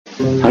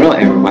Hello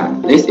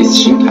everyone, this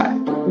is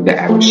Xinkai. Today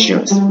I will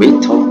share a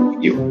sweet talk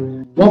with you.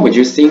 What would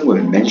you think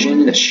when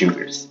mentioning the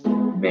sugars?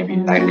 Maybe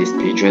like these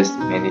pictures,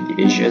 many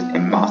delicious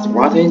and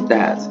mouth-watering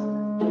that.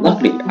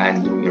 Luckily, I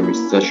am doing a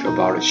research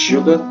about the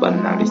sugar, but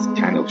not this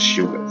kind of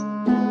sugars.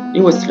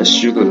 It was the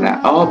sugar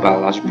that our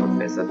biology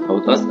professor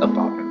told us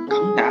about the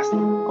contents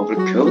of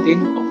the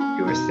coating of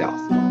your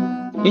cells.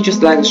 It's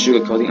just like the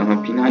sugar coating on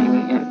a peanut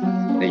ingredient.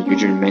 They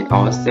usually make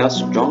our cells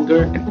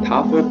stronger and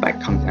tougher by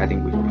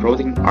contacting with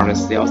protein, other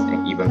cells,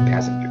 and even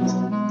pathogens.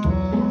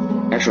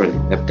 Actually,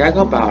 the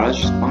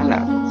glycobiologists found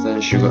that certain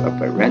sugar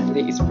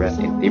apparently expressed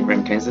in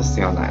different cancer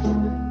cell lines.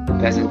 The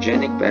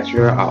pathogenic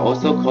bacteria are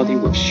also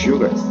coated with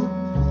sugars.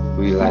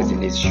 Realizing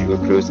these sugar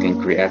groups can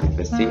create a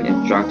vaccine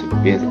and drug to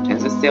kill the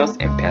cancer cells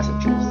and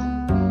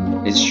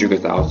pathogens. These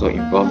sugars are also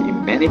involved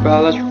in many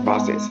biological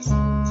processes.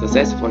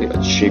 Successfully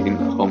achieving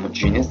a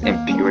homogeneous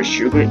and pure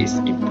sugar is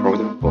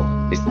important for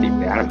this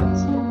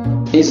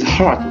development. It is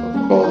hard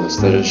to avoid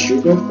certain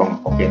sugar from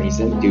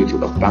organisms due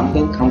to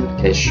abundant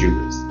complicated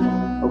sugars.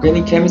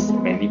 Organic chemists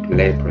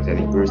manipulate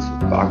protein groups to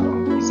block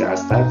on desired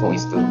site for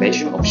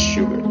installation of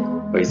sugar,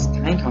 but it's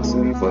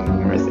time-consuming for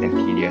numerous and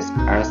tedious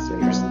higher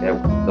structures that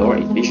with lower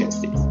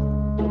efficiencies.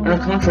 On the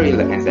contrary,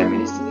 the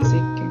enzymatic synthesis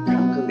can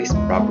conquer these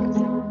problems.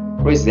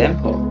 For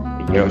example,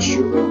 the yellow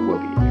sugar will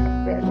be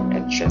added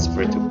and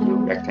transferred to blue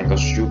rectangle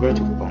sugar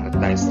to form the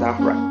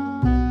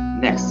disaccharide.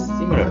 Next,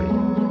 similarly,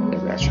 the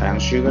red triangle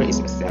sugar is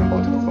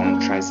assembled to form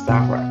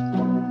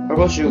trisaccharide.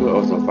 Purple sugar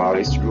also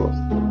follows these rules.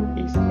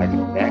 It's like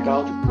a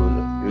bag-out to put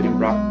the building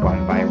block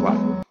one by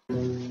one.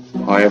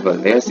 However,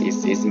 there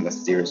exists a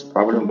serious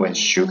problem when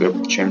sugar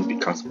chain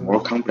becomes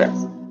more complex.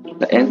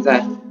 The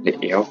enzyme,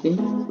 the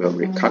alpine, will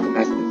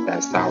recognize the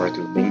disaccharide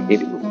to link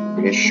it with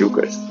real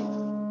sugars.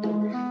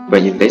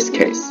 But in this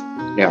case,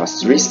 there are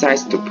 3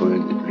 sites to put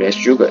the real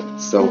sugar,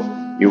 so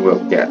you will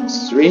get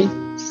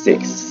 3,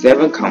 6,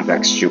 7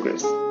 complex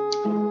sugars.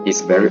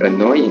 It's very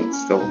annoying,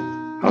 so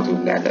how to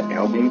let the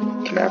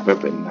alpine clever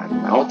but not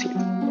melted?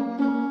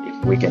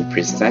 If we can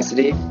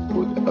precisely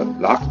put a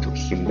lock to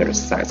hinder the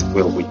sites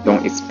where we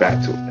don't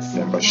expect to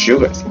assemble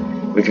sugars,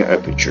 we can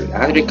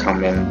arbitrarily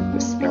command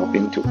this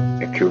alpine to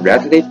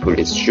accurately put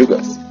its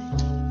sugars.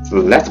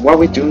 So that's what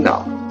we do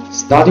now.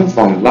 Starting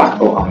from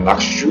locked or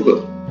unlocked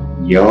sugar,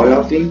 yellow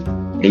alpine,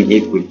 link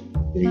it with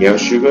the yellow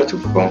sugar to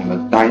form a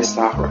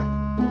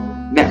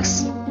disaccharide.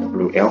 Next, the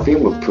blue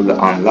alpine will put the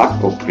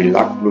unlocked or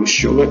pre-locked blue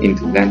sugar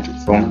into them to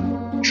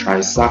form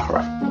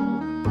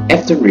trisaccharide.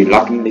 After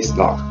relocking this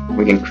lock,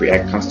 we can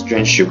create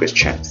constrained sugar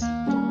chains.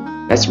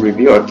 Let's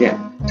review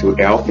again. 2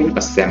 alpine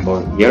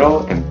assemble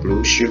yellow and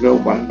blue sugar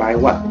one by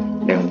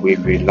one, then we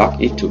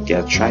relock it to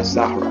get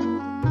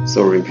trisaccharide.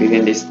 So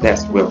repeating these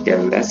steps will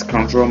get less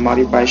controlled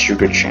modified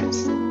sugar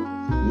chains.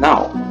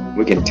 Now,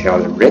 we can tell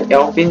the red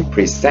alpine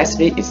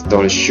precisely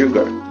install the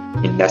sugar,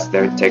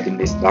 instead of taking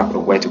this lock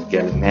away to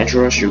get the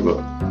natural sugar.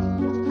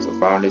 So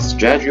following this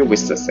strategy, we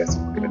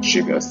successfully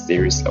achieved a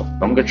series of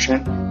longer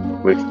chains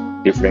with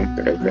different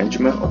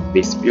arrangement of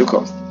these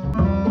fucos.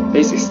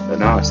 This is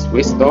not a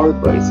sweet story,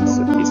 but it's a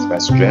satisfying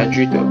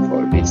strategy to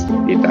avoid these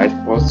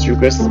delightful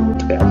sugars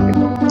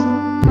development.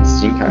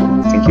 It's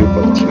Xinkai. Thank you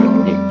for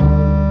tuning in.